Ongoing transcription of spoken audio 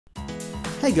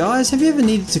Hey guys, have you ever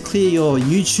needed to clear your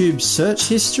YouTube search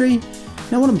history?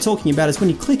 Now what I'm talking about is when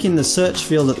you click in the search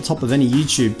field at the top of any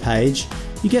YouTube page,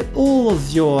 you get all of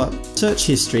your search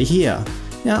history here.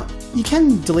 Now, you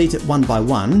can delete it one by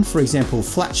one. For example,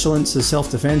 flatulence as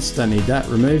self-defense, don't need that,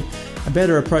 remove. A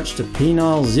better approach to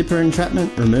penile zipper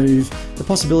entrapment, remove. The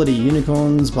possibility of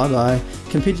unicorns, bye-bye.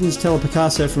 Can pigeons tell a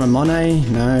Picasso from a Monet?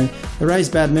 No. Erase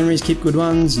bad memories, keep good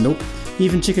ones? Nope.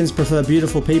 Even chickens prefer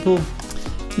beautiful people?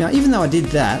 Now, even though I did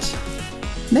that,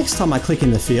 next time I click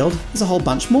in the field, there's a whole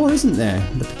bunch more, isn't there?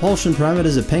 The propulsion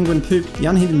parameters of penguin poop, the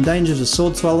unhidden dangers of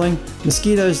sword swallowing,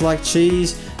 mosquitoes like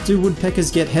cheese, do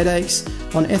woodpeckers get headaches,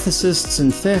 on ethicists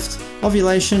and theft,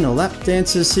 ovulation, a lap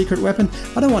dancer's secret weapon.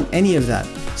 I don't want any of that.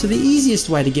 So the easiest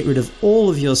way to get rid of all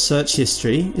of your search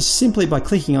history is simply by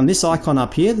clicking on this icon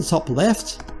up here, the top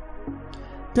left,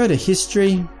 go to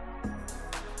history.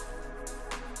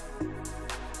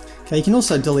 Okay, you can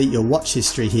also delete your watch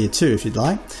history here too if you'd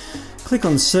like. Click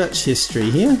on search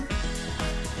history here,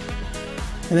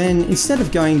 and then instead of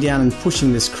going down and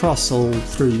pushing this cross all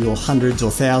through your hundreds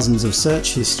or thousands of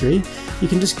search history, you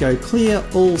can just go clear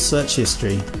all search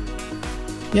history.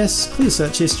 Yes, clear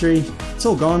search history, it's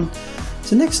all gone.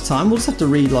 So next time we'll just have to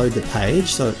reload the page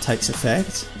so it takes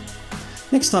effect.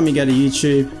 Next time you go to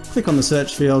YouTube, click on the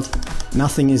search field,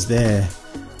 nothing is there.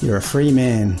 You're a free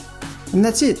man. And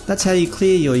that's it. That's how you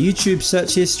clear your YouTube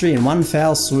search history in one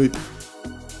foul swoop.